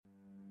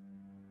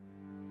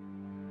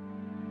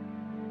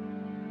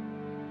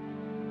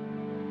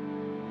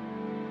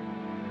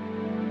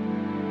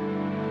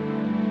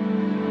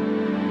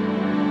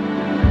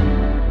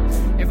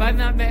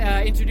not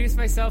introduced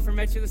myself or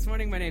met you this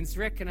morning. My name's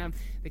Rick, and I'm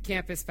the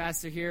campus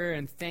pastor here,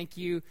 and thank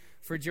you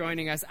for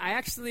joining us. I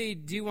actually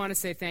do want to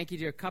say thank you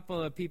to a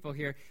couple of people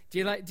here. Do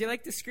you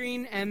like the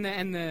screen and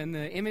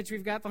the image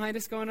we've got behind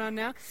us going on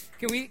now?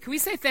 Can we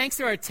say thanks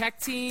to our tech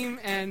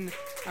team and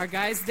our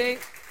guys?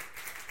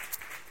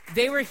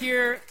 They were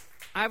here.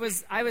 I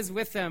was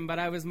with them, but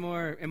I was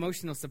more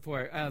emotional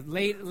support.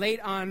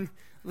 Late on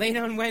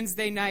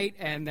Wednesday night,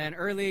 and then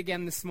early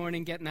again this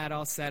morning, getting that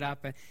all set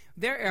up. And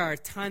there are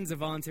tons of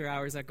volunteer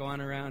hours that go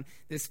on around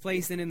this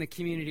place and in the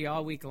community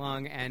all week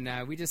long,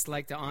 and we just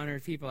like to honor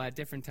people at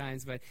different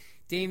times. But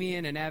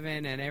Damien and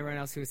Evan and everyone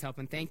else who was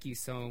helping, thank you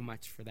so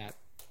much for that.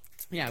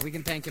 Yeah, we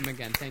can thank him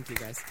again. Thank you,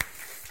 guys.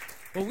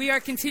 Well, we are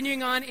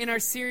continuing on in our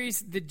series,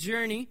 The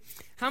Journey.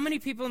 How many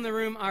people in the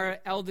room are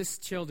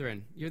eldest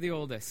children? You're the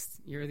oldest.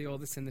 You're the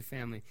oldest in the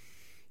family.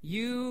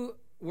 You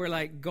were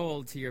like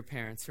gold to your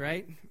parents,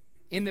 right?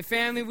 In the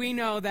family, we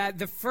know that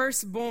the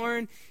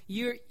firstborn,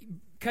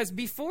 because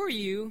before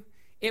you,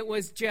 it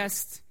was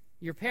just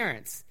your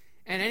parents.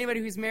 And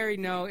anybody who's married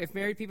know if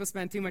married people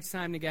spend too much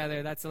time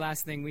together, that's the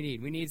last thing we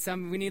need. We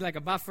need like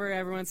a buffer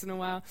every once in a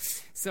while.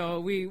 So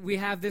we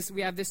have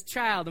this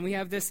child, and we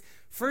have this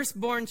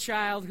firstborn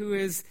child who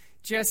is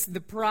just the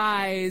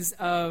prize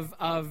of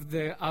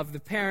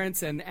the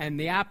parents and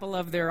the apple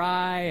of their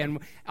eye, and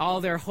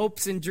all their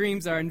hopes and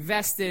dreams are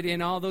invested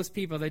in all those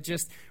people that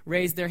just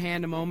raised their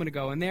hand a moment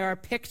ago. And there are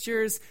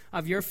pictures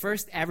of your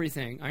first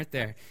everything, aren't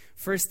there?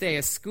 First day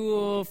of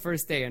school,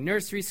 first day of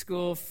nursery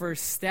school,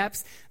 first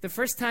steps. The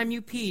first time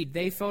you peed,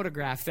 they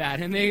photograph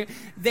that, and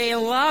they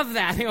love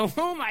that. They go,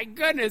 oh my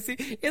goodness,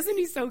 isn't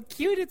he so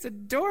cute? It's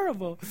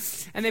adorable.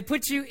 And they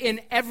put you in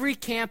every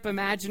camp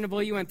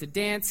imaginable. You went to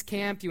dance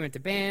camp, you went to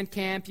band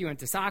camp, you went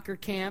to soccer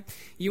camp,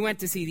 you went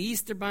to see the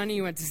Easter Bunny,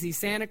 you went to see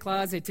Santa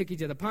Claus, they took you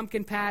to the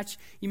pumpkin patch,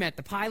 you met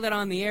the pilot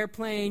on the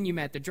airplane, you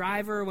met the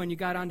driver when you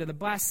got onto the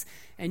bus,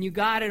 and you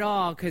got it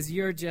all because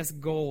you're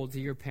just gold to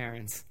your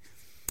parents.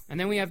 And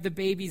then we have the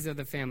babies of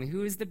the family.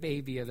 Who is the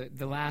baby of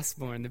the last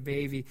born? The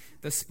baby,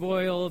 the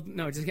spoiled,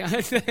 no, just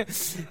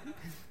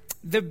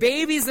the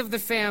babies of the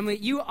family.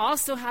 You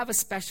also have a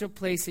special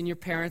place in your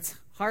parents'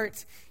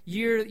 heart.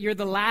 You're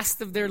the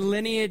last of their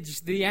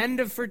lineage. The end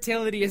of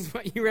fertility is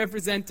what you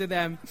represent to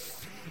them.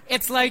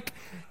 It's like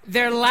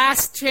their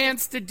last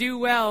chance to do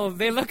well.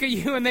 They look at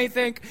you and they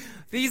think,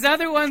 these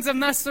other ones I'm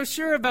not so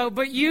sure about,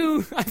 but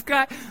you, I've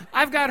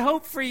got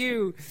hope for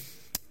you.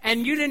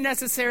 And you didn't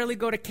necessarily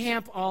go to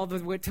camp all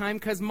the time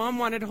because Mom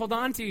wanted to hold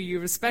on to you.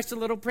 You're a special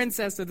little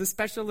princess or the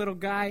special little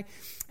guy.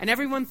 And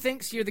everyone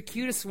thinks you're the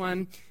cutest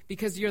one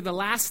because you're the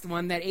last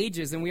one that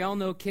ages. And we all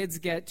know kids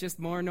get just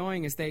more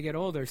annoying as they get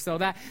older. So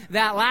that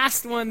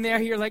last one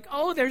there, you're like,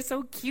 oh, they're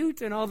so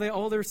cute. And all the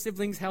older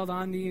siblings held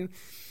on to you.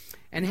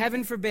 And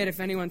heaven forbid if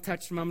anyone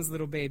touched Mom's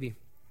little baby.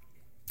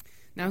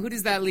 Now, who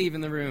does that leave in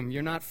the room?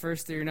 You're not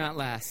first or you're not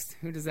last.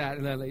 Who does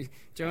that leave?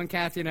 Joe and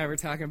Kathy and I were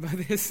talking about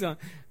this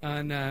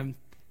on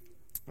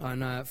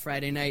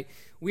Friday night.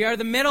 We are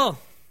the middle.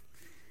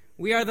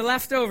 We are the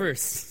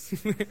leftovers.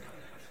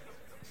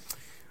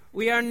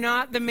 We are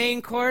not the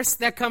main course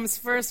that comes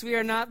first. We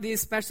are not the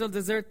special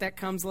dessert that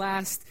comes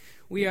last.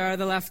 We are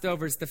the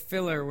leftovers, the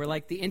filler. We're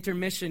like the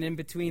intermission in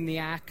between the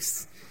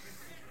acts.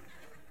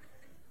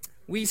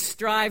 We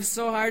strive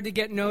so hard to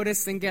get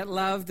noticed and get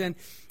loved, and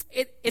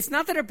it's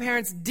not that our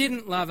parents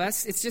didn't love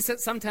us. It's just that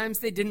sometimes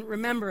they didn't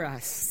remember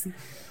us.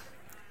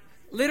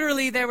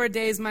 Literally, there were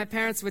days my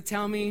parents would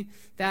tell me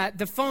that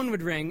the phone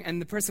would ring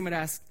and the person would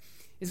ask,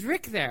 is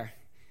Rick there?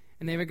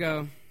 And they would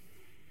go,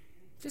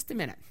 just a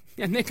minute.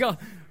 And they'd go,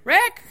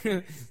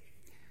 Rick?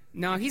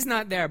 No, he's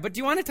not there. But do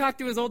you want to talk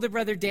to his older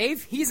brother,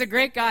 Dave? He's a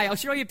great guy. I'll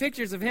show you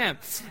pictures of him.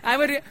 I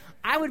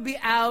would be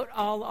out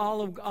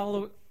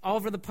all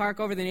over the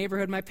park, over the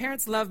neighborhood. My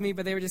parents loved me,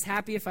 but they were just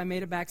happy if I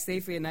made it back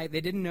safely at night. They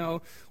didn't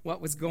know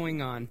what was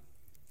going on.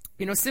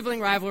 You know, sibling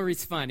rivalry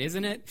is fun,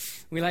 isn't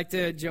it? We like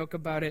to joke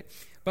about it.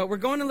 But we're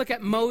going to look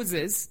at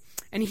Moses,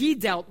 and he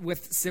dealt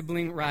with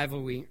sibling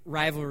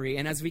rivalry.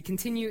 And as we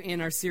continue in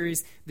our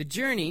series, The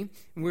Journey,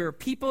 we're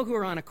people who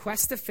are on a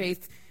quest of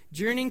faith,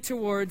 journeying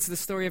towards the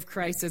story of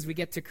Christ as we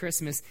get to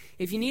Christmas.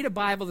 If you need a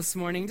Bible this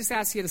morning, just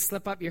ask you to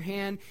slip up your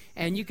hand,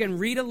 and you can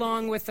read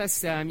along with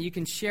us. You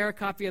can share a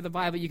copy of the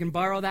Bible. You can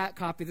borrow that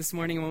copy this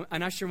morning.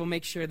 An usher will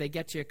make sure they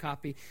get you a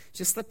copy.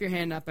 Just slip your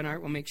hand up, and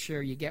Art will make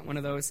sure you get one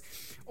of those.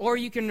 Or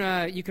you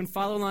can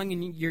follow along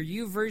in your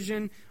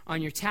YouVersion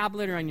on your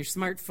tablet or on your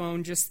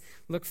smartphone. Just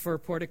look for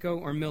Portico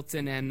or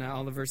Milton, and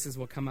all the verses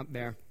will come up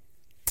there.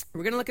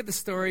 We're going to look at the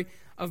story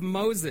of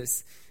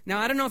Moses. Now,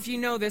 I don't know if you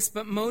know this,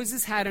 but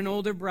Moses had an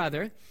older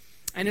brother,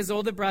 and his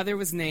older brother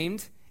was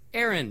named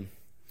Aaron.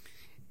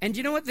 And do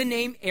you know what the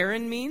name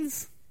Aaron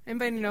means?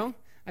 Anybody know?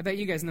 I bet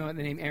you guys know what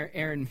the name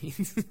Aaron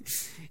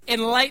means.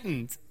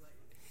 Enlightened.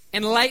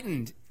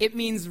 Enlightened. It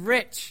means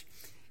rich.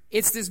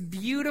 It's this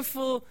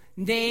beautiful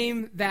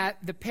name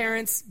that the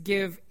parents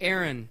give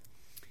Aaron.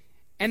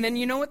 And then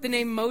you know what the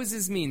name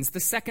Moses means, the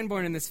second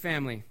born in this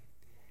family?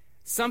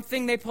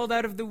 something they pulled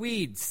out of the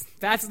weeds.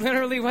 That's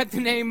literally what the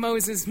name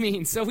Moses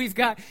means. So we've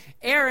got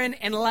Aaron,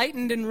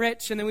 enlightened and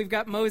rich, and then we've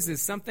got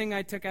Moses, something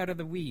I took out of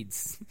the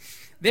weeds.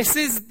 This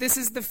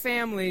is the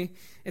family.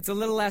 It's a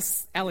little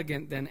less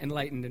elegant than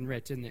enlightened and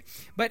rich, isn't it?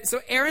 But so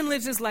Aaron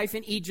lives his life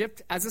in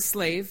Egypt as a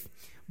slave,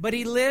 but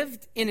he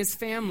lived in his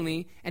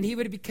family, and he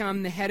would have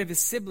become the head of his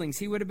siblings.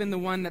 He would have been the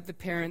one that the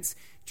parents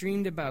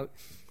dreamed about.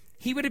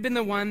 He would have been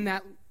the one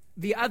that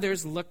the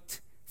others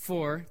looked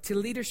for to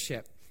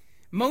leadership.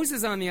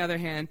 Moses, on the other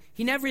hand,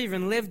 he never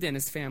even lived in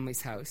his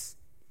family's house.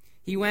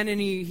 He went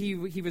and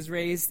he was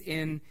raised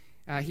in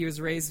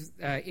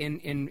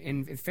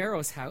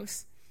Pharaoh's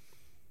house,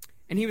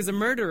 and he was a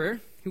murderer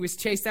who was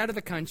chased out of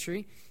the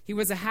country. He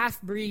was a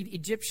half-breed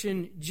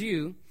Egyptian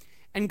Jew,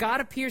 and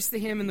God appears to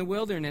him in the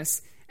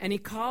wilderness, and he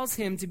calls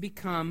him to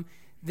become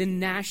the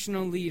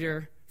national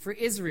leader for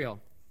Israel.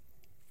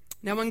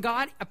 Now, when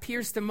God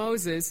appears to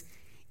Moses,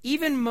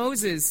 even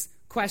Moses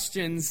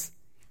questions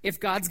if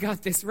God's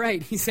got this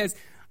right. He says,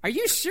 "Are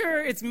you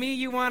sure it's me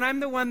you want? I'm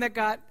the one that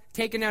got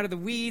taken out of the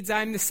weeds.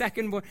 I'm the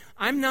second born.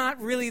 I'm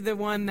not really the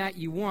one that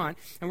you want."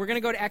 And we're going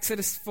to go to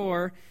Exodus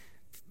 4,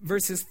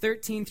 verses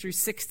 13 through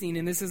 16,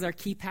 and this is our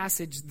key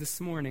passage this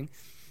morning.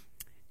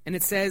 And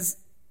it says,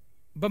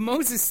 "But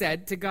Moses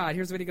said to God,"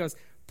 here's what he goes,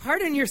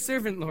 "Pardon your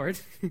servant, Lord,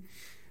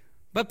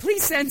 but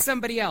please send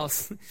somebody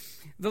else."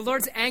 The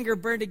Lord's anger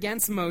burned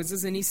against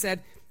Moses, and he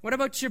said, "What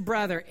about your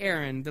brother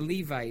Aaron, the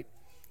Levite?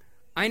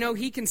 I know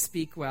he can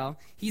speak well.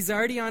 He's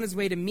already on his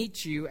way to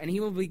meet you, and he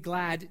will be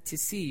glad to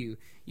see you.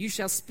 You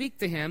shall speak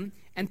to him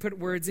and put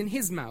words in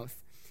his mouth,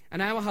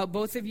 and I will help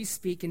both of you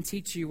speak and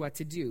teach you what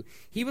to do.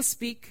 He will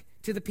speak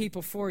to the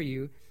people for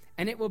you,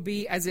 and it will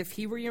be as if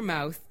he were your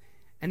mouth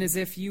and as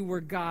if you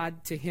were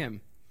God to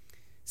him."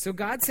 So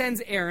God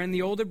sends Aaron,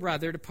 the older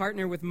brother, to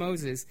partner with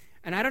Moses.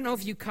 And I don't know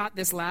if you caught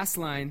this last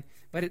line,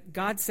 but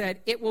God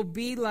said, "It will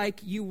be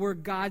like you were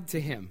God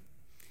to him."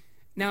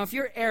 Now, if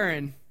you're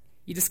Aaron,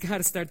 you just got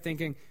to start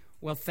thinking,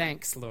 well,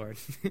 thanks, Lord.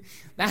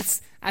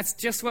 That's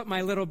just what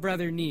my little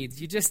brother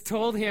needs. You just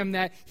told him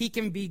that he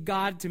can be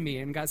God to me.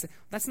 And God said,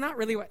 that's not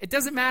really what, it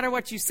doesn't matter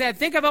what you said.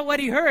 Think about what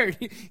he heard.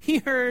 He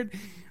heard,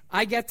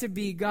 I get to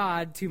be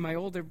God to my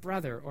older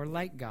brother, or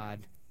like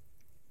God.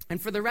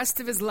 And for the rest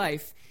of his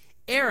life,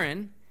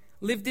 Aaron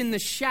lived in the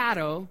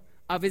shadow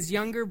of his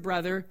younger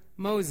brother,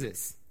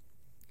 Moses.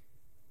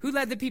 Who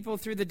led the people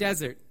through the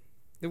desert,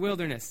 the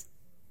wilderness?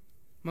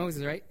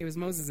 Moses, right? It was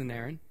Moses and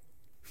Aaron.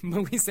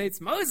 But we say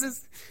it's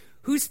Moses.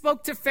 Who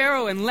spoke to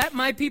Pharaoh and let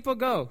my people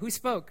go? Who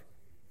spoke?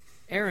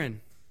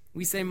 Aaron.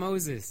 We say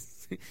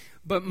Moses.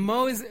 But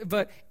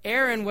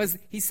Aaron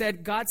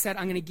God said,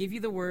 I'm going to give you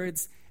the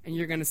words and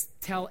you're going to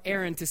tell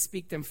Aaron to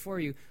speak them for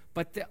you.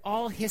 But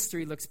all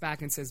history looks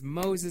back and says,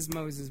 Moses,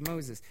 Moses,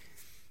 Moses.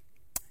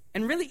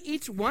 And really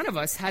each one of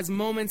us has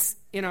moments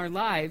in our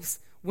lives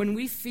when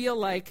we feel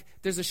like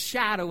there's a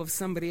shadow of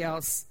somebody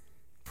else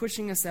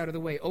pushing us out of the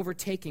way,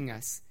 overtaking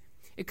us.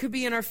 It could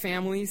be in our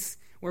families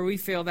where we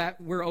feel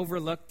that we're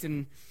overlooked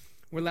and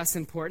we're less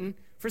important.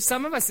 For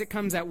some of us, it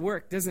comes at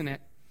work, doesn't it?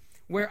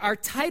 Where our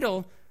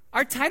title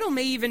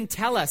may even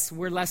tell us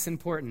we're less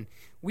important.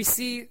 We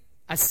see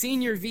a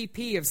senior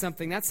VP of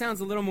something. That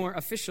sounds a little more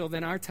official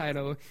than our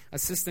title,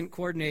 assistant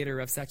coordinator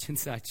of such and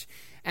such.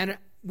 And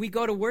we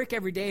go to work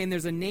every day and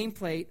there's a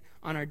nameplate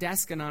on our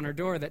desk and on our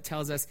door that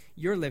tells us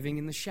you're living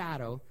in the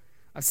shadow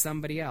of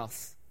somebody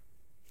else.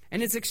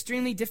 And it's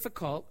extremely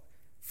difficult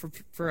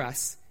for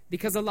us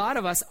because a lot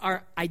of us,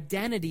 our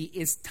identity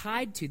is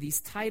tied to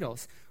these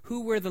titles.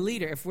 Who we're the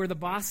leader, if we're the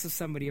boss of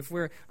somebody, if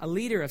we're a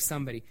leader of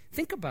somebody.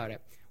 Think about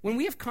it. When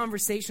we have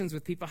conversations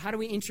with people, how do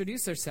we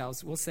introduce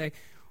ourselves? We'll say,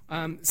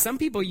 some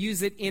people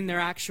use it in their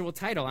actual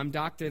title. I'm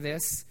Dr.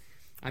 this,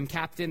 I'm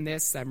Captain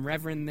this, I'm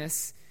Reverend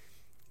this,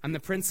 I'm the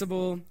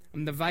principal,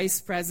 I'm the vice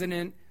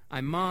president,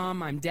 I'm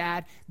mom, I'm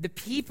dad. The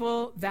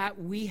people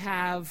that we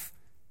have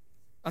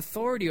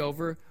authority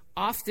over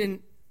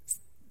often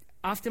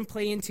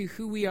play into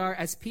who we are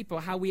as people,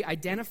 how we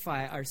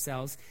identify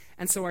ourselves,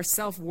 and so our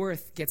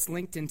self-worth gets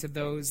linked into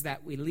those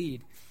that we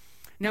lead.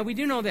 Now, we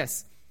do know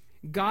this.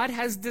 God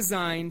has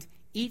designed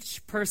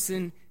each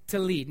person to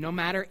lead. No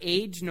matter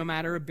age, no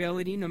matter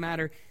ability, no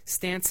matter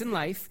stance in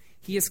life,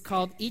 he has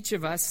called each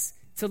of us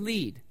to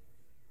lead.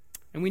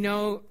 And we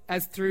know,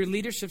 as through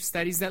leadership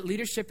studies, that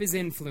leadership is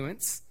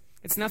influence.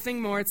 It's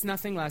nothing more, it's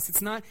nothing less.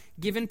 It's not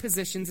given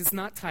positions, it's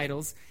not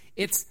titles.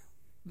 It's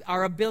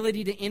our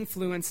ability to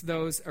influence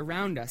those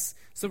around us.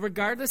 So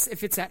regardless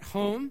if it's at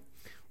home,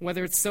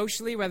 whether it's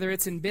socially, whether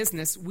it's in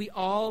business, we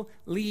all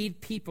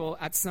lead people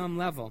at some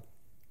level.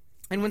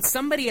 And when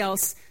somebody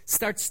else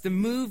starts to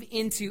move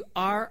into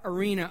our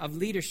arena of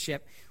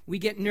leadership, we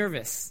get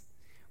nervous.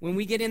 When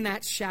we get in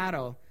that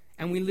shadow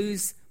and we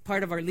lose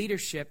part of our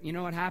leadership, you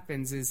know what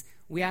happens is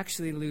we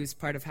actually lose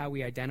part of how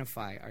we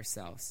identify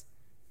ourselves.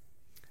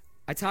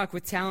 I talk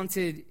with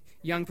talented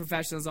young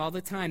professionals all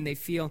the time. They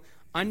feel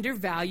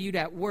undervalued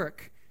at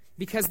work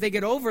because they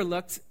get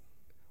overlooked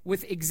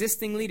with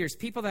existing leaders,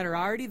 people that are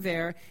already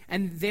there,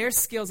 and their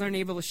skills aren't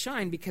able to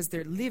shine because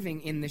they're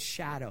living in the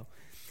shadow.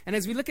 And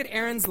as we look at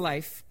Aaron's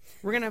life,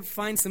 we're going to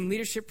find some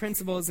leadership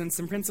principles and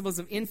some principles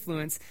of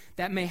influence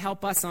that may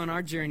help us on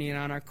our journey and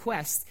on our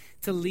quest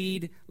to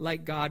lead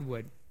like God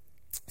would.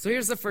 So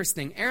here's the first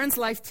thing. Aaron's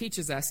life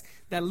teaches us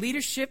that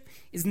leadership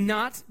is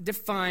not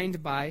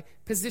defined by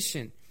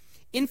position.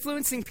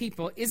 Influencing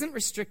people isn't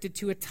restricted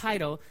to a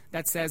title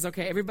that says,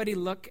 okay, everybody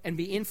look and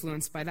be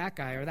influenced by that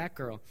guy or that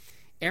girl.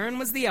 Aaron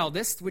was the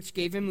eldest, which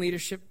gave him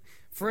leadership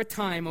for a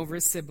time over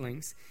his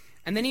siblings.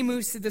 And then he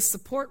moves to the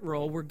support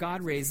role where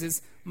God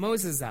raises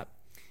Moses up.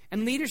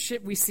 And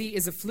leadership, we see,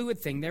 is a fluid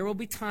thing. There will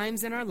be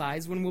times in our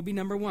lives when we'll be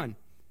number one.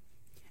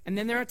 And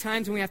then there are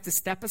times when we have to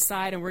step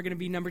aside and we're going to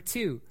be number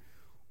two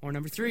or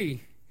number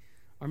three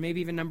or maybe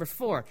even number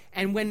four.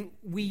 And when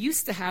we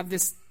used to have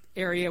this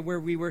area where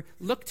we were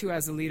looked to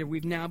as a leader,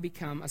 we've now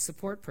become a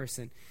support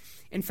person.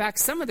 In fact,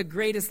 some of the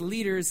greatest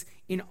leaders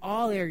in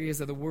all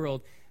areas of the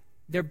world,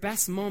 their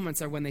best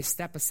moments are when they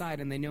step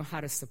aside and they know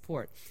how to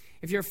support.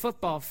 If you're a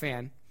football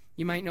fan,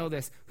 you might know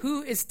this.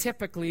 Who is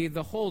typically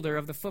the holder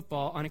of the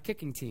football on a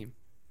kicking team?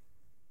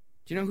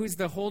 Do you know who's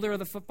the holder of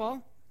the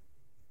football?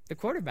 The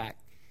quarterback.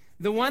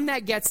 The one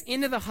that gets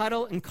into the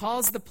huddle and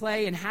calls the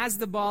play and has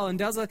the ball and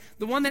does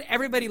the one that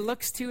everybody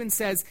looks to and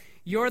says,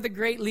 you're the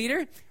great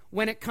leader.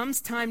 When it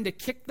comes time to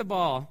kick the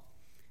ball,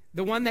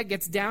 the one that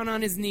gets down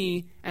on his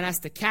knee and has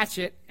to catch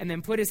it and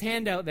then put his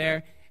hand out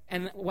there,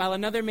 and while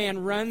another man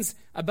runs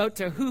about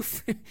to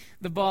hoof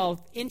the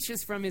ball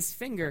inches from his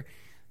finger,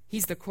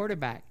 he's the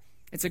quarterback.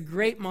 It's a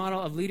great model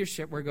of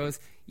leadership where it goes,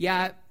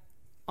 yeah,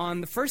 on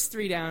the first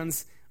 3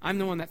 downs, I'm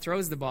the one that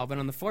throws the ball. But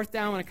on the 4th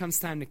down, when it comes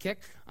time to kick,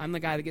 I'm the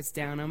guy that gets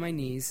down on my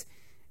knees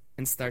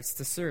and starts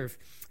to serve.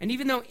 And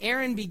even though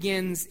Aaron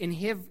begins in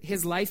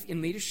his life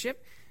in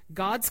leadership,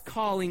 God's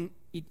calling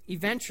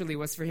eventually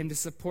was for him to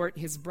support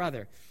his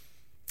brother.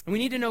 And we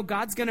need to know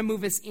God's going to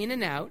move us in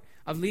and out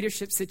of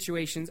leadership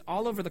situations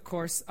all over the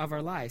course of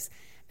our lives.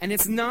 And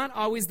it's not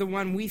always the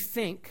one we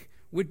think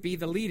would be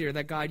the leader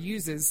that God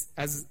uses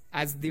as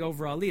the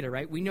overall leader,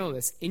 right? We know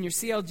this. In your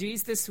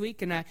CLGs this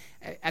week and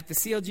at the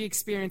CLG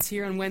experience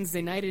here on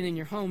Wednesday night and in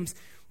your homes,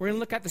 we're going to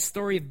look at the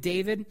story of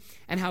David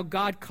and how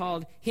God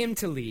called him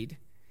to lead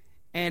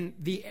and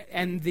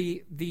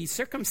the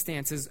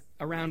circumstances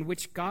around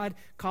which God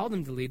called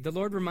him to lead. The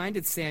Lord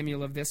reminded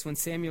Samuel of this when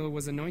Samuel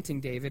was anointing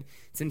David.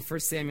 It's in 1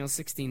 Samuel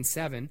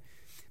 16:7.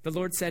 The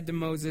Lord said to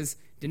Moses,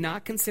 do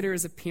not consider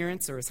his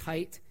appearance or his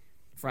height,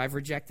 for I've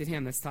rejected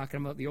him. That's talking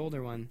about the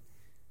older one.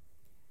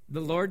 The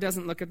Lord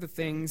doesn't look at the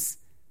things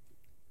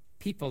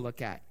people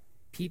look at.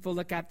 People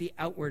look at the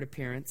outward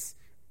appearance,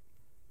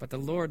 but the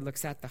Lord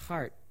looks at the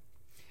heart.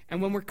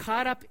 And when we're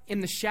caught up in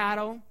the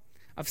shadow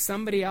of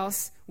somebody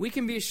else, we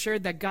can be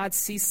assured that God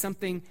sees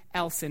something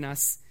else in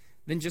us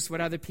than just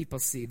what other people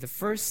see. The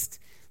first,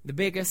 the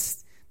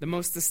biggest, the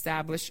most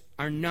established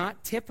are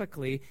not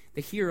typically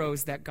the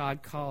heroes that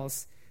God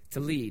calls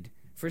to lead.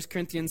 1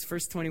 Corinthians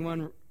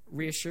 1:21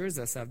 reassures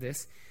us of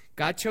this.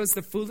 God chose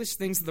the foolish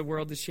things of the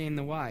world to shame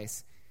the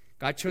wise.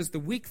 God chose the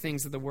weak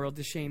things of the world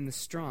to shame the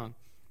strong.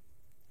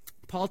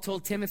 Paul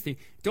told Timothy,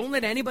 don't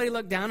let anybody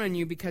look down on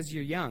you because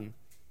you're young.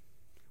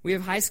 We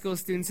have high school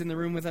students in the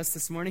room with us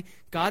this morning.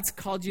 God's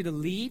called you to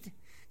lead.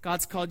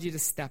 God's called you to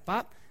step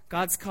up.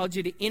 God's called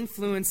you to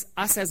influence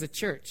us as a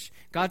church.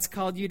 God's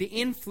called you to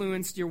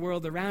influence your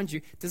world around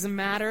you. It doesn't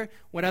matter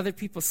what other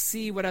people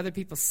see, what other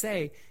people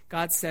say.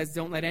 God says,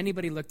 don't let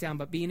anybody look down,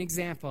 but be an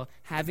example.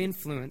 Have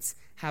influence.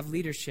 Have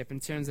leadership in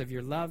terms of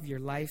your love, your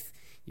life,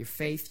 your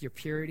faith, your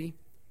purity.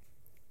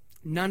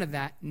 None of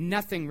that,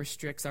 nothing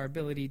restricts our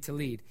ability to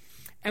lead.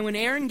 And when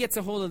Aaron gets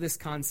a hold of this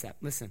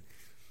concept, listen,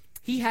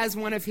 he has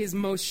one of his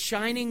most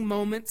shining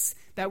moments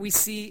that we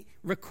see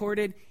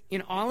recorded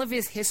in all of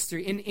his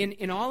history.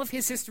 In all of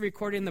his history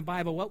recorded in the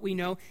Bible, what we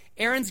know,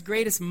 Aaron's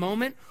greatest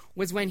moment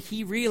was when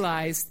he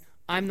realized,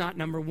 I'm not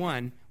number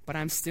one, but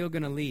I'm still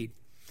going to lead.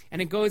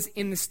 And it goes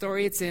in the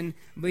story, it's in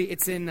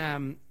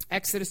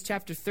Exodus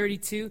chapter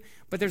 32,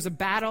 but there's a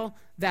battle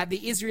that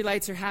the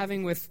Israelites are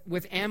having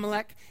with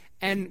Amalek.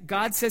 And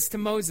God says to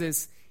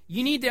Moses,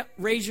 you need to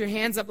raise your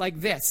hands up like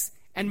this.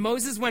 And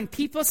Moses, when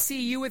people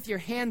see you with your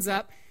hands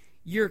up,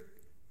 your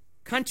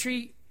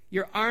country,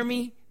 your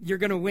army, you're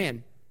going to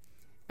win.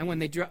 And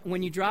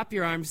when you drop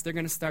your arms, they're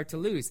going to start to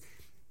lose.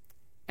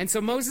 And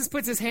so Moses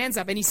puts his hands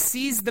up and he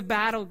sees the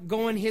battle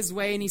going his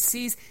way and he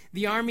sees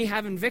the army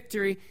having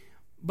victory.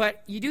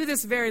 But you do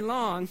this very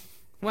long,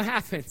 what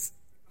happens?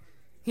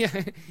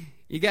 Yeah,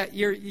 you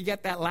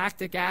get that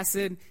lactic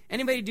acid.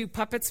 Anybody do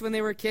puppets when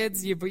they were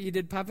kids? You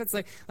did puppets?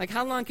 Like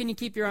how long can you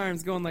keep your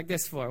arms going like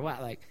this for?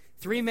 What, like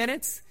 3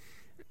 minutes?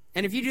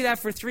 And if you do that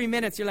for 3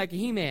 minutes, you're like a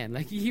He-Man.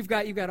 Like you've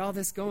got all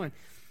this going.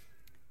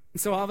 And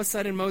so all of a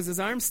sudden Moses'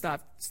 arms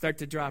start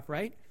to drop,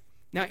 right?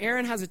 Now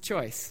Aaron has a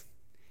choice.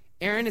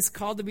 Aaron is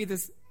called to be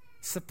this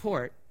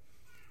support.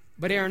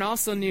 But Aaron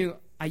also knew,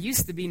 I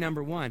used to be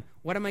number one.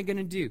 What am I going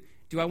to do?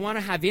 Do I want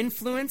to have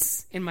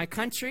influence in my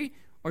country?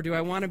 Or do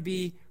I want to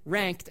be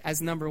ranked as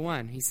number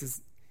one? He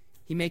says,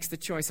 he makes the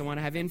choice, I want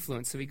to have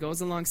influence. So he goes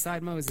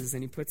alongside Moses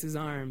and he puts his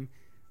arm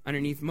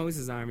underneath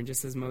Moses' arm and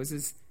just says,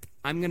 Moses,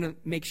 I'm going to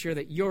make sure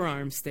that your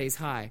arm stays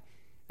high.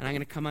 and I'm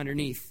going to come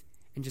underneath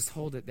and just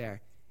hold it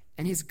there.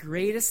 And his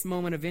greatest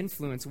moment of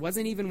influence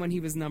wasn't even when he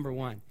was number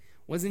one,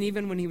 wasn't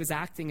even when he was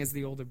acting as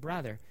the older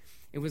brother.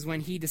 It was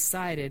when he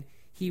decided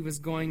he was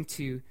going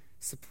to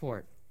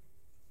support.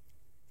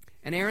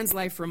 And Aaron's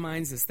life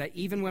reminds us that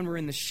even when we're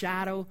in the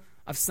shadow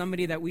of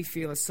somebody that we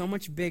feel is so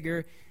much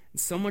bigger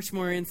and so much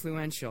more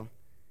influential,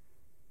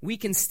 we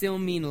can still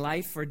mean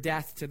life or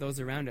death to those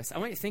around us. I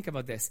want you to think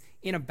about this.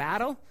 In a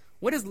battle,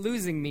 what does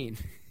losing mean?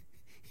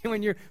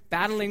 When you're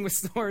battling with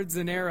swords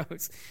and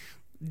arrows,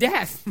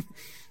 death,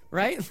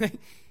 right?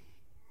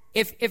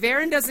 If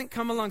Aaron doesn't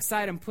come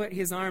alongside and put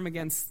his arm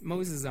against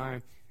Moses'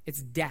 arm,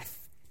 it's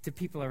death to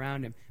people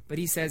around him. But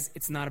he says,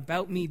 it's not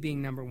about me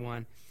being number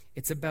one.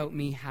 It's about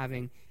me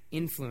having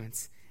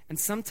influence. And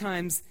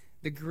sometimes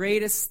the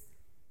greatest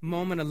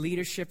moment of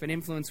leadership and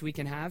influence we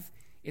can have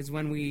is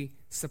when we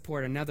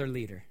support another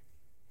leader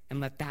and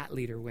let that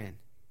leader win.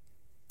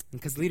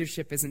 Because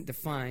leadership isn't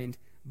defined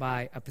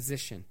by a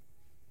position.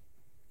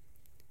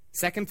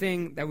 Second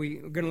thing that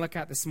we're going to look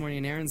at this morning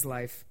in Aaron's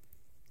life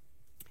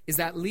is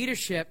that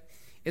leadership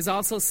is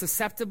also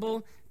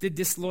susceptible to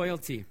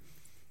disloyalty.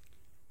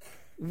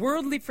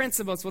 Worldly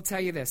principles will tell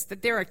you this,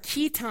 that there are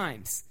key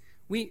times.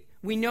 We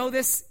know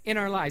this in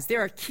our lives.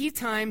 There are key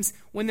times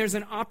when there's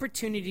an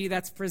opportunity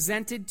that's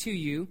presented to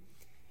you,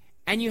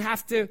 and you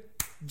have to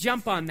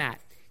jump on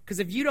that. Because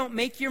if you don't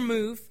make your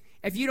move,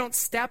 if you don't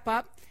step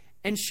up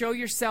and show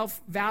yourself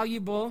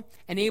valuable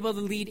and able to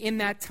lead in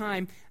that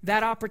time,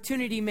 that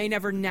opportunity may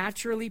never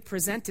naturally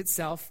present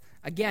itself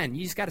again.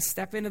 You just got to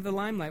step into the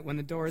limelight when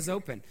the door is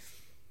open.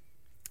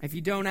 If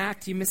you don't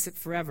act, you miss it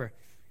forever.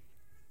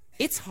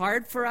 It's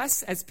hard for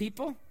us as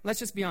people, let's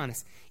just be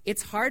honest.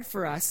 It's hard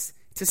for us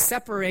to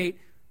separate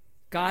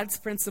God's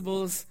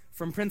principles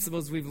from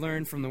principles we've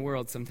learned from the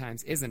world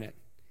sometimes, isn't it?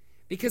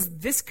 Because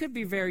this could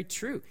be very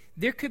true.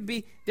 There could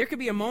be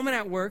a moment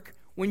at work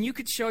when you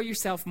could show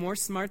yourself more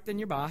smart than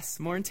your boss,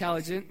 more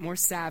intelligent, more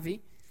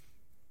savvy.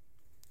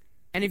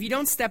 And if you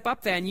don't step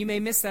up then, you may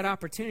miss that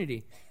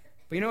opportunity.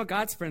 But you know what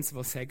God's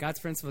principles say? God's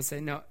principles say,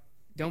 no,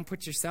 don't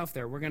put yourself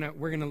there. We're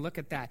gonna look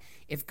at that.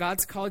 If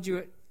God's called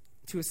you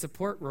to a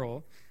support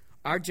role,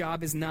 our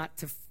job is not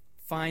to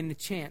find the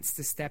chance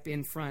to step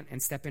in front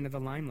and step into the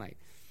limelight.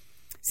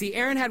 See,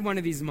 Aaron had one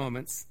of these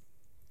moments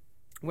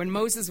when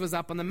Moses was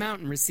up on the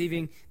mountain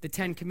receiving the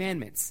 10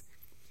 Commandments.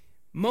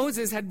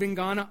 Moses had been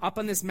gone up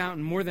on this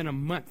mountain more than a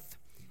month.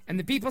 And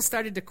the people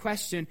started to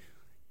question,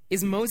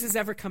 is Moses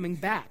ever coming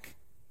back?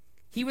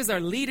 He was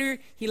our leader.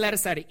 He led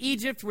us out of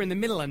Egypt. We're in the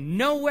middle of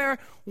nowhere.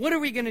 What are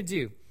we going to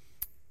do?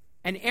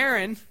 And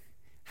Aaron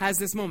has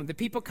this moment. The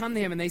people come to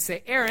him and they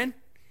say, Aaron,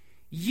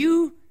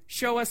 you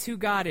show us who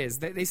God is.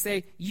 They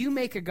say, you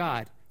make a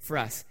God for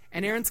us.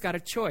 And Aaron's got a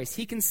choice.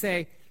 He can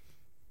say,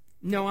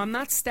 no, I'm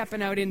not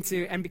stepping out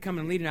into and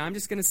becoming a leader now. I'm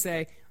just going to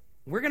say,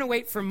 we're going to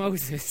wait for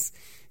Moses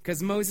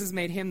because Moses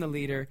made him the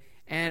leader.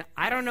 And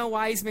I don't know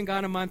why he's been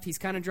gone a month. He's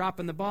kind of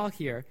dropping the ball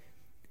here.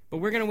 But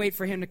we're going to wait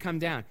for him to come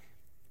down.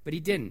 But he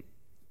didn't.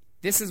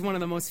 This is one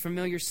of the most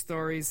familiar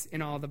stories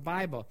in all the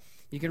Bible.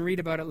 You can read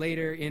about it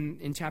later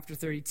in chapter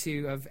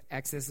 32 of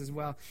Exodus as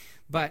well.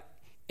 But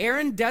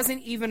Aaron doesn't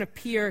even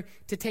appear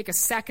to take a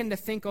second to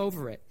think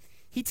over it.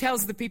 He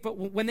tells the people,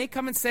 when they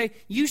come and say,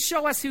 you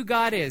show us who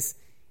God is,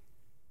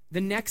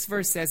 the next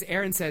verse says,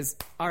 Aaron says,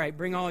 all right,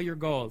 bring all your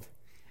gold,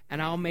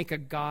 and I'll make a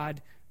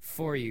God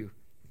for you.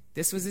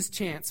 This was his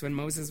chance when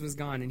Moses was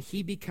gone, and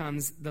he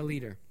becomes the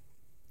leader.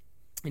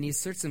 And he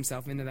asserts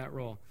himself into that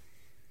role.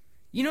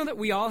 You know that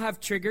we all have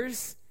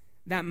triggers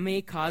that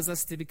may cause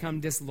us to become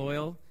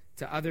disloyal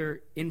to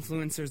other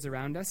influencers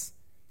around us?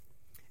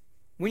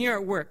 When you're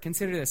at work,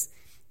 consider this.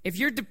 If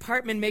your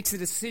department makes a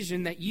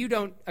decision that you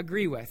don't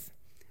agree with,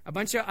 a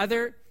bunch of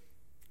other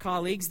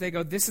colleagues, they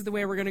go, this is the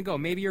way we're going to go.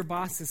 Maybe your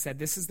boss has said,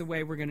 this is the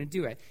way we're going to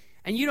do it.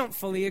 And you don't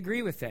fully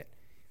agree with it.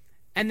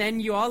 And then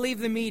you all leave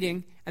the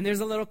meeting, and there's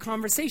a little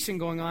conversation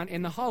going on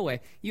in the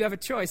hallway. You have a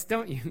choice,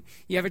 don't you?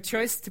 You have a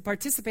choice to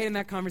participate in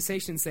that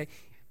conversation, say,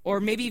 or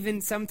maybe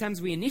even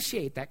sometimes we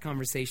initiate that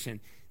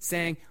conversation,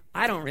 saying,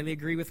 I don't really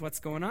agree with what's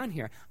going on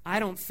here. I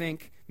don't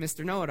think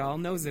Mr. Know-It-All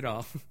knows it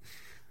all.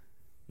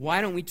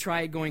 Why don't we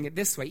try going it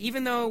this way?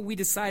 Even though we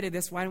decided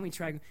this, why don't we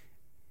try?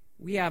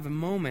 We have a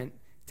moment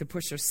to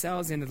push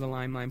ourselves into the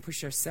limelight,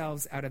 push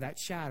ourselves out of that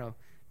shadow,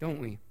 don't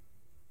we?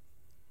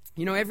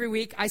 You know, every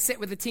week I sit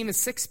with a team of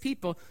 6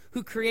 people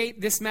who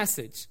create this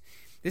message.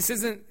 This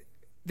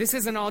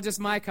isn't all just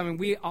my coming.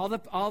 We all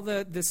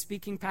the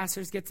speaking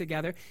pastors get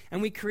together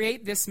and we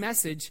create this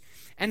message.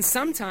 And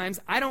sometimes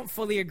I don't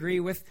fully agree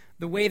with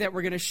the way that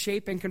we're going to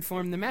shape and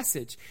conform the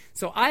message.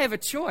 So I have a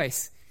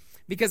choice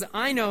because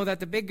I know that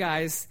the big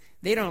guys,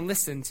 they don't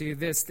listen to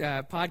this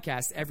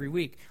podcast every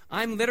week.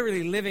 I'm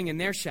literally living in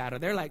their shadow.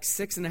 They're like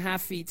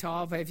 6.5 feet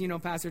tall. If you know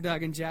Pastor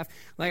Doug and Jeff,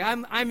 like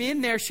I'm in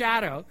their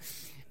shadow.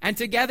 And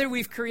together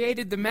we've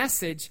created the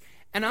message.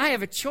 And I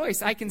have a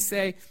choice. I can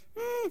say,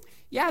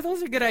 yeah,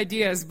 those are good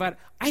ideas, but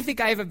I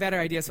think I have a better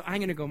idea, so I'm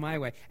going to go my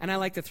way. And I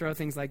like to throw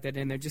things like that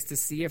in there just to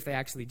see if they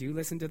actually do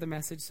listen to the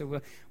message.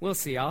 So we'll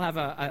see. I'll have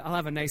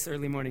a nice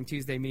early morning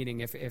Tuesday meeting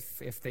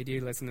if they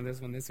do listen to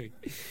this one this week.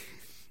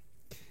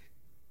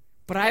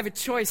 But I have a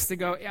choice to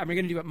go, am I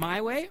going to do it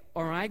my way,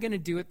 or am I going to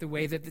do it the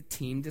way that the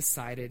team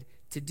decided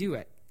to do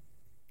it?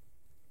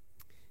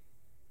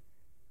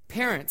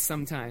 Parents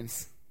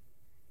sometimes.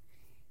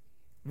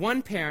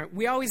 One parent,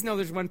 we always know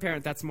there's one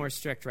parent that's more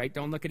strict, right?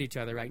 Don't look at each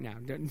other right now.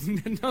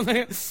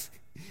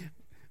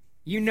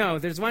 You know,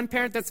 there's one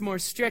parent that's more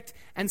strict,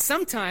 and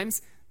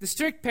sometimes the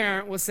strict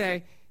parent will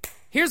say,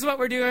 here's what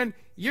we're doing.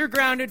 You're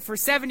grounded for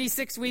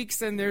 76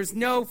 weeks, and there's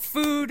no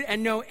food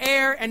and no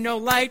air and no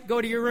light. Go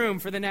to your room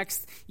for the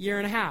next year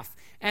and a half.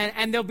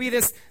 And there'll be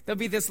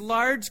this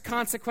large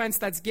consequence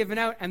that's given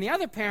out, and the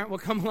other parent will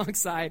come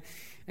alongside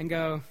and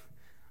go,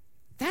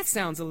 that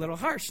sounds a little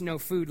harsh, no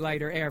food,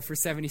 light, or air for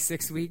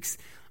 76 weeks.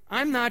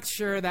 I'm not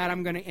sure that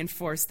I'm going to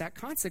enforce that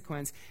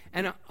consequence.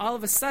 And all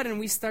of a sudden,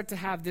 we start to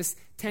have this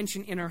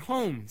tension in our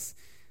homes.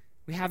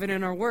 We have it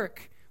in our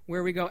work,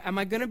 where we go, am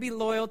I going to be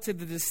loyal to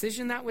the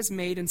decision that was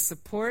made and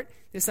support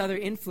this other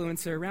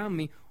influencer around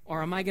me,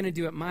 or am I going to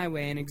do it my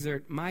way and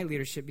exert my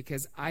leadership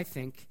because I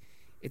think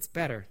it's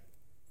better?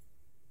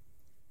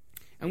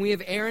 And we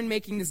have Aaron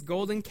making this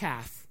golden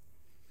calf,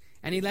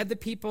 and he led the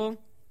people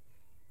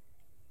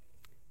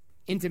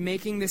into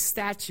making this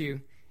statue,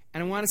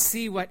 and I want to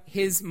see what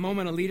his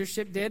moment of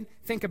leadership did.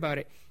 Think about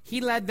it.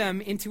 He led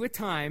them into a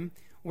time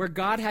where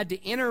God had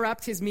to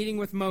interrupt his meeting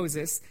with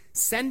Moses,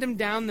 send him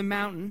down the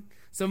mountain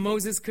so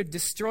Moses could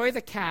destroy the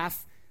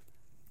calf,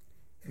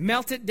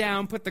 melt it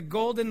down, put the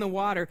gold in the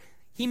water.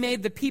 He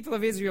made the people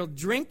of Israel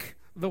drink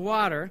the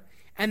water,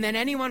 and then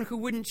anyone who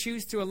wouldn't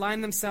choose to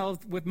align themselves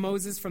with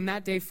Moses from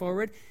that day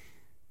forward,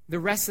 the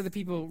rest of the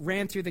people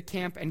ran through the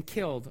camp and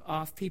killed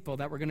off people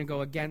that were going to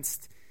go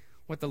against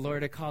what the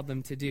Lord had called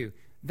them to do.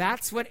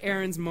 That's what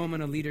Aaron's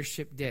moment of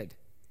leadership did.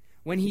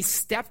 When he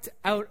stepped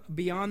out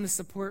beyond the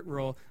support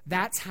role,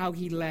 that's how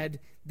he led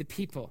the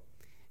people.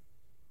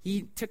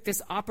 He took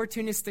this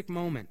opportunistic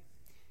moment.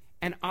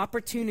 And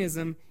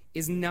opportunism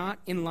is not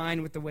in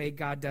line with the way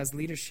God does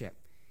leadership.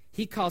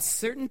 He calls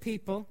certain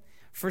people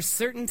for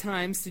certain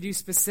times to do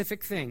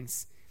specific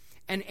things.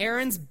 And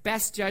Aaron's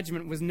best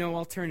judgment was no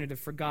alternative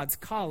for God's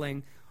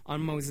calling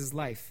on Moses'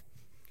 life.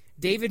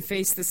 David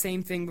faced the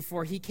same thing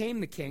before he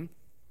came the king.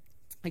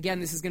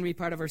 Again, this is going to be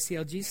part of our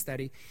CLG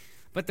study.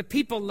 But the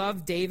people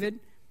loved David,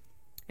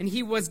 and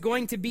he was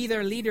going to be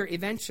their leader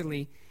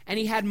eventually. And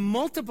he had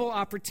multiple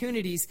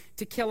opportunities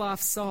to kill off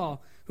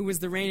Saul, who was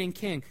the reigning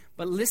king.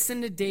 But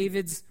listen to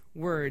David's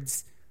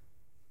words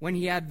when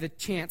he had the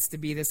chance to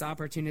be this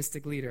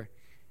opportunistic leader.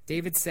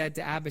 David said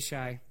to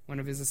Abishai, one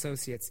of his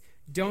associates,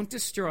 don't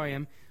destroy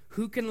him.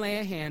 Who can lay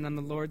a hand on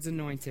the Lord's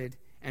anointed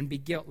and be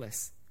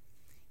guiltless?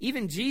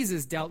 Even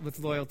Jesus dealt with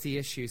loyalty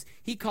issues.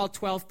 He called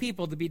 12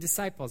 people to be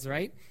disciples,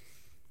 right?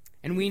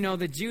 And we know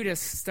that Judas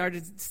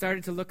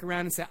started to look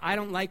around and say, I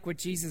don't like what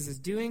Jesus is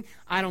doing.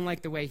 I don't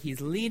like the way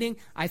he's leading.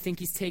 I think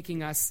he's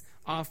taking us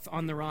off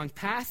on the wrong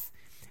path.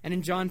 And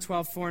in John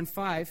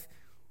 12:4-5,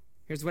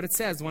 here's what it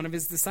says. One of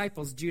his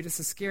disciples,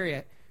 Judas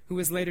Iscariot, who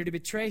was later to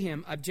betray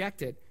him,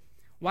 objected.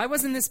 Why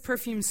wasn't this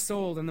perfume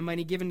sold and the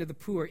money given to the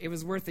poor? It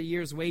was worth a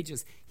year's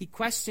wages. He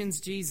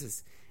questions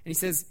Jesus. And he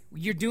says,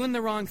 you're doing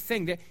the wrong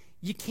thing.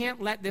 You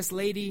can't let this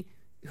lady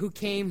who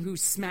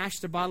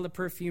smashed a bottle of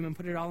perfume and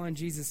put it all on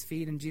Jesus'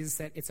 feet. And Jesus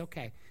said, it's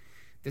okay.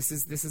 This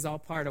is all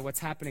part of what's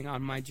happening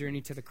on my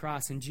journey to the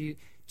cross. And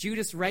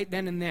Judas, right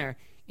then and there,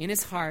 in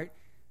his heart,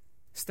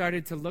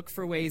 started to look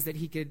for ways that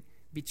he could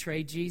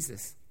betray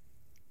Jesus.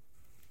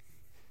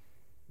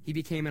 He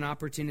became an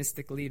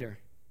opportunistic leader.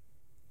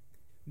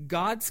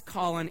 God's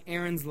call on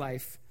Aaron's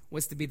life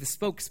was to be the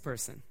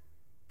spokesperson,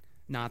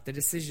 not the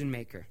decision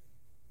maker.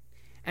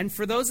 And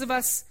for those of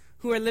us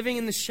who are living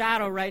in the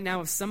shadow right now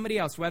of somebody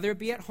else, whether it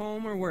be at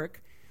home or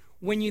work,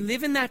 when you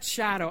live in that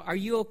shadow, are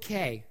you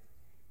okay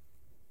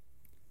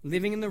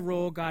living in the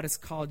role God has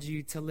called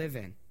you to live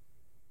in?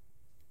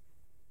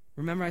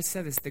 Remember I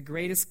said this, the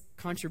greatest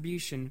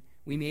contribution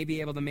we may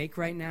be able to make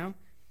right now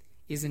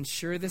is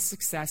ensure the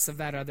success of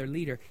that other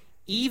leader,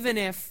 even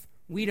if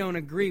we don't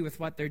agree with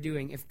what they're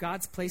doing. If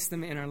God's placed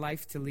them in our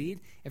life to lead,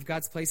 if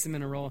God's placed them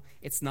in a role,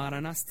 it's not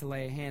on us to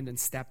lay a hand and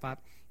step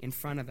up in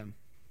front of them.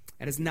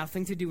 It has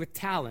nothing to do with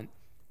talent.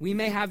 We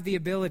may have the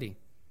ability.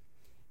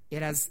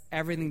 It has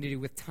everything to do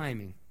with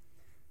timing,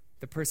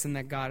 the person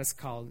that God has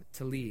called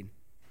to lead.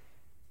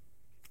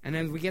 And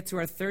as we get to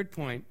our third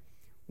point,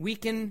 we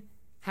can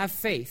have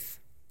faith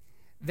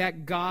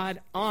that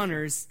God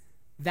honors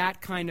that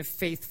kind of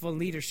faithful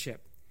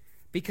leadership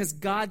because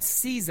God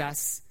sees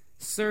us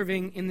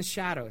serving in the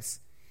shadows.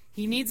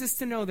 He needs us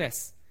to know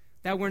this,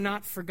 that we're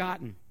not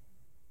forgotten.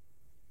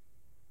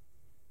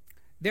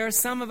 There are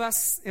some of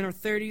us in our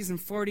 30s and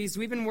 40s,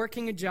 we've been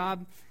working a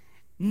job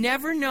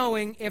never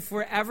knowing if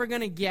we're ever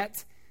going to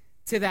get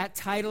to that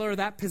title or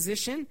that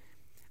position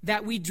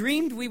that we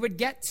dreamed we would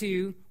get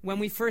to when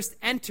we first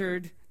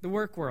entered the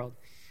work world.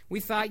 We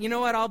thought, you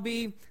know what, I'll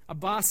be a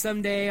boss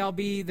someday, I'll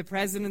be the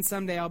president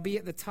someday, I'll be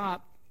at the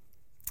top.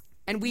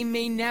 And we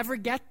may never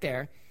get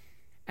there.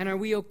 And are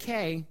we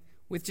okay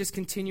with just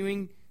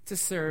continuing to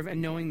serve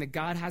and knowing that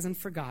God hasn't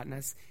forgotten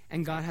us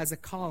and God has a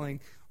calling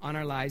on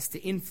our lives to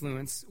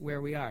influence where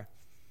we are?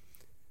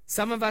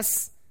 Some of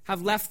us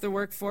have left the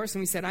workforce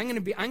and we said, I'm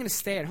going to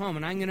stay at home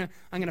and I'm going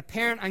to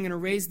parent, I'm going to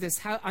raise this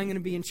house, I'm going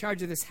to be in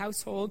charge of this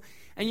household.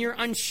 And you're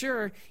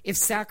unsure if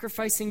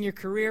sacrificing your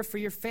career for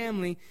your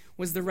family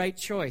was the right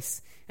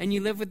choice. And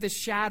you live with this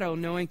shadow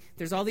knowing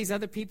there's all these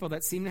other people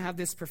that seem to have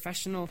this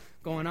professional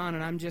going on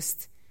and I'm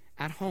just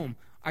at home.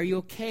 Are you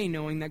okay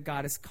knowing that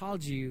God has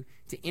called you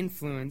to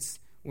influence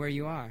where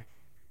you are?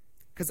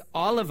 Because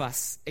all of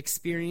us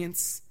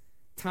experience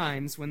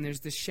times when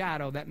there's this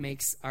shadow that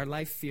makes our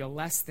life feel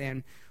less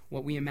than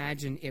what we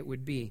imagine it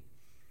would be.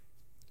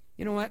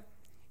 You know what?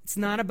 It's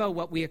not about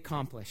what we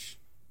accomplish.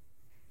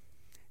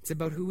 It's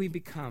about who we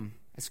become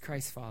as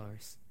Christ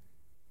followers.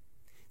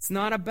 It's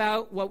not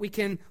about what we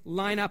can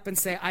line up and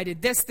say, I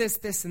did this, this,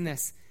 this, and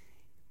this.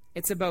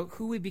 It's about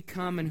who we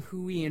become and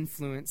who we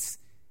influence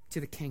to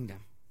the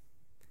kingdom.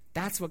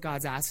 That's what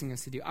God's asking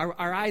us to do.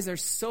 Our eyes are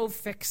so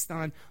fixed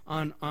on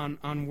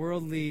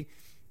worldly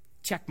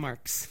check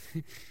marks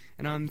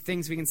and on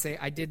things we can say,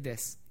 I did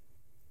this.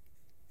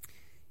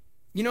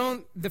 You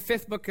know, the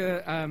fourth book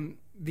of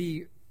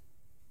the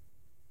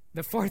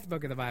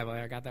Bible,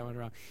 I got that one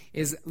wrong,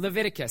 is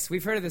Leviticus.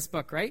 We've heard of this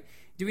book, right?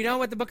 Do we know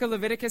what the book of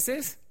Leviticus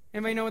is?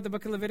 Anybody know what the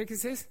book of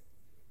Leviticus is?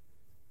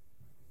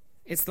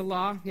 It's the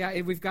law.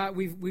 Yeah, we've got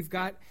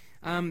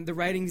the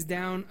writings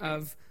down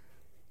of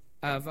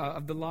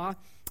the law.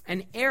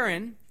 And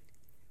Aaron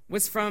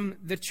was from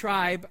the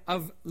tribe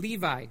of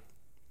Levi.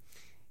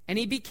 And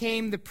he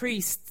became the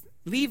priest.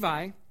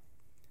 The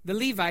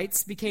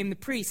Levites became the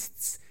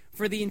priests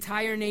for the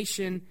entire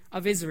nation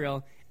of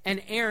Israel.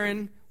 And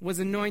Aaron was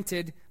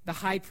anointed the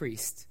high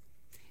priest.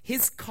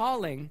 His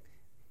calling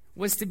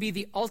was to be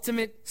the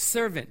ultimate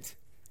servant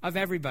of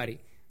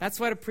everybody. That's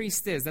what a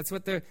priest is. That's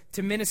what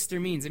to minister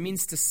means. It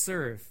means to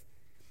serve.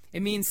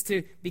 It means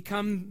to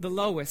become the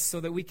lowest so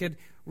that we could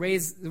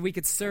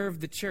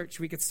serve the church,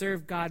 we could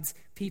serve God's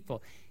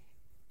people.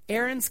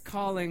 Aaron's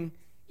calling,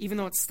 even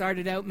though it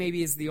started out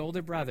maybe as the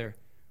older brother,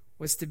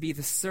 was to be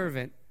the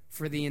servant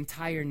for the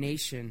entire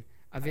nation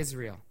of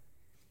Israel.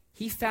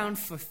 He found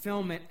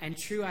fulfillment and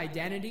true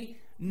identity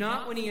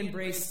not when he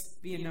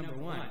embraced being number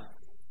one.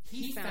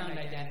 He found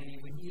identity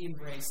when he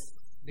embraced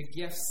the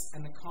gifts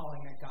and the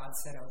calling that God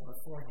set out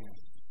before him.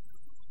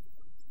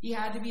 He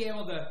had to be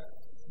able to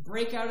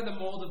break out of the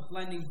mold of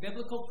blending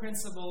biblical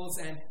principles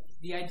and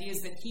the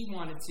ideas that he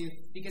wanted to,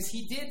 because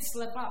he did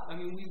slip up. I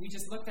mean, we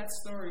just looked at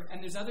story,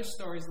 and there's other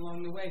stories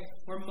along the way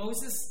where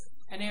Moses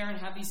and Aaron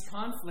have these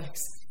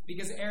conflicts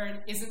because Aaron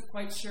isn't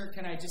quite sure,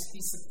 can I just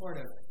be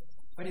supportive?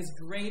 But his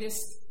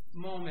greatest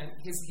moment,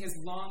 his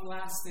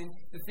long-lasting,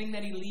 the thing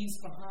that he leaves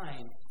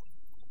behind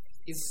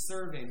is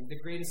serving, the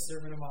greatest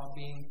servant of all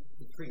being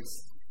the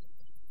priest.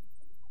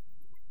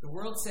 The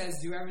world says,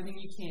 do everything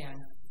you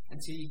can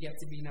until you get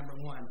to be number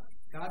one.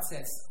 God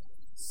says,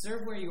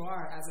 serve where you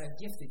are as I've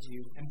gifted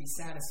you and be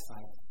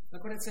satisfied.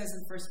 Look what it says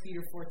in 1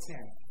 Peter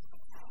 4:10.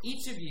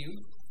 Each of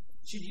you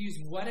should use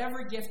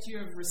whatever gift you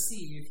have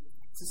received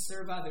to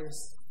serve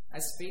others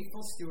as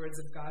faithful stewards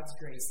of God's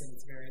grace in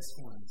its various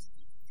forms.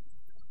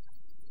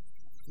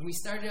 And we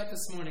started out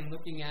this morning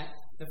looking at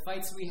the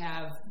fights we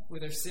have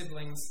with our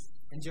siblings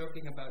and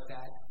joking about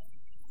that,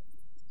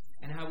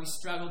 and how we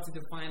struggle to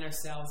define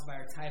ourselves by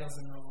our titles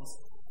and roles.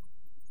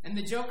 And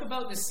the joke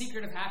about the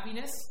secret of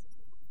happiness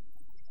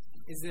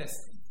is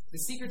this. The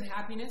secret to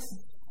happiness,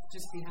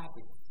 just be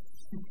happy.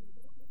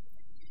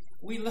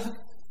 We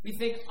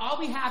think, I'll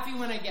be happy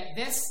when I get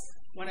this,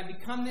 when I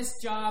become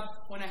this job,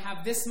 when I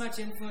have this much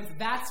influence,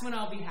 that's when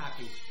I'll be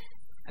happy.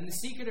 And the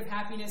secret of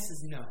happiness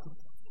is no.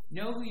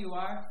 Know who you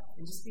are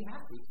and just be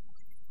happy.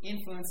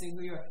 Influencing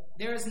who you are.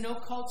 There is no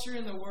culture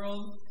in the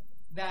world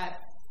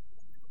that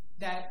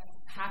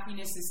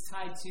happiness is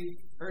tied to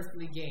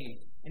earthly gain.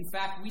 In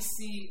fact, we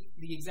see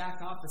the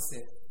exact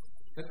opposite.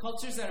 The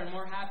cultures that are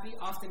more happy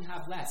often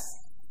have less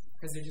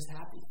because they're just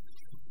happy.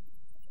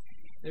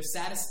 They're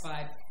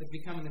satisfied with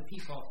becoming the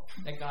people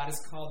that God has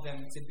called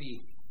them to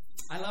be.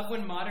 I love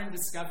when modern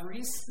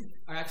discoveries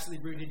are actually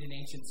rooted in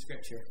ancient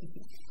scripture.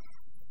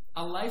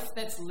 A life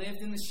that's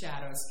lived in the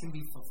shadows can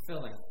be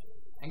fulfilling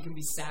and can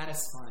be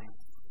satisfying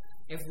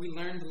if we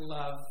learn to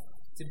love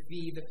to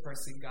be the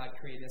person God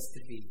created us to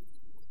be,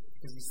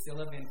 because we still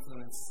have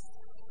influence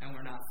and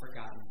we're not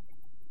forgotten.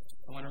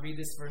 I want to read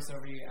this verse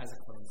over you as a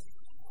close.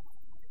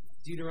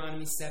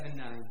 Deuteronomy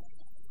 7:9.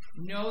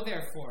 Know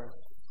therefore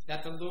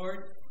that the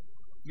Lord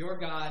your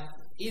God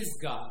is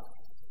God,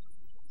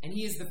 and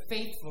he is the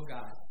faithful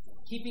God,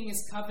 keeping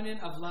his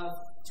covenant of love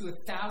to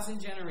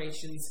 1,000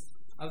 generations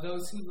of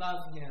those who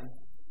love him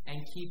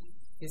and keep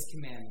his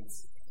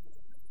commandments.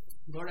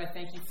 Lord, I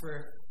thank you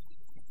for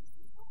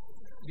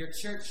your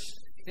church,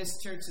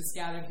 this church that's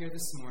gathered here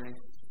this morning.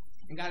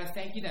 And God, I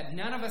thank you that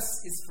none of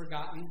us is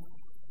forgotten.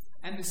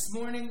 And this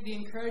morning, the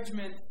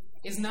encouragement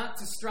is not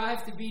to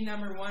strive to be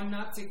number one,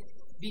 not to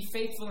be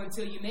faithful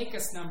until you make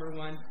us number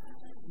one.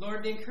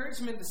 Lord, the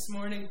encouragement this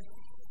morning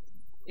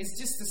is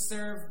just to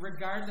serve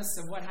regardless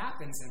of what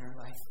happens in our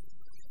life.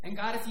 And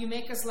God, if you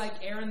make us like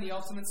Aaron, the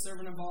ultimate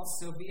servant of all,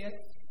 so be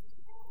it.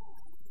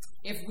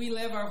 If we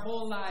live our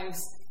whole lives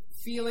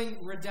feeling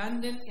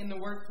redundant in the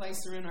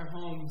workplace or in our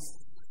homes,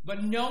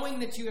 but knowing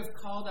that you have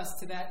called us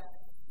to that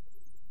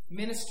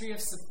ministry of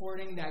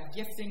supporting, that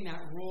gifting,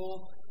 that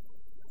role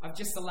of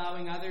just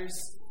allowing others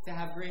to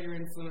have greater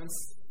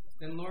influence,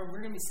 then Lord,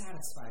 we're going to be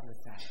satisfied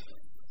with that.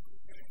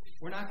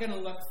 We're not going to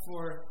look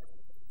for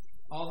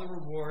all the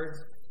reward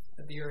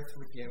that the earth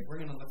would give. We're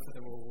going to look for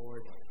the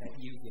reward that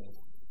you give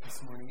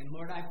this morning. And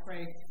Lord, I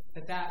pray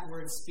that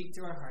word speak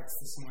to our hearts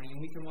this morning,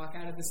 and we can walk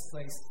out of this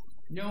place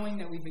knowing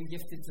that we've been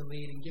gifted to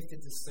lead and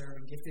gifted to serve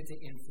and gifted to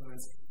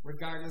influence,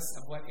 regardless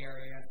of what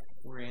area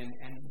we're in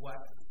and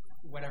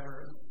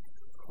whatever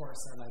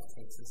course our life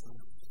takes us on.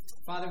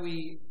 Father,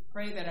 we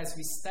pray that as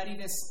we study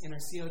this in our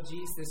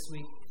CLGs this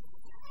week,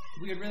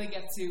 we'd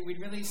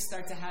really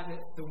start to have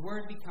the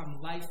word become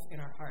life in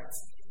our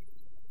hearts.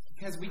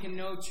 Because we can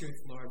know truth,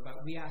 Lord,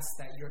 but we ask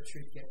that your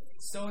truth get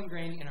so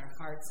ingrained in our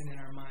hearts and in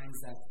our minds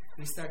that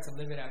we start to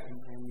live it out in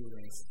brand new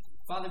ways.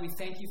 Father, we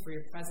thank you for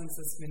your presence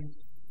that's been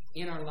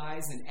in our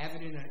lives and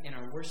evident in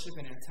our worship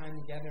and our time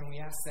together, and we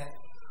ask that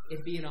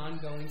it be an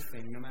ongoing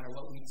thing, no matter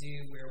what we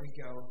do, where we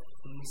go,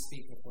 when we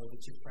speak before,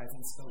 that your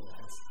presence go with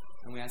us.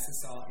 And we ask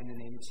this all in the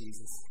name of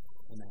Jesus.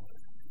 Amen.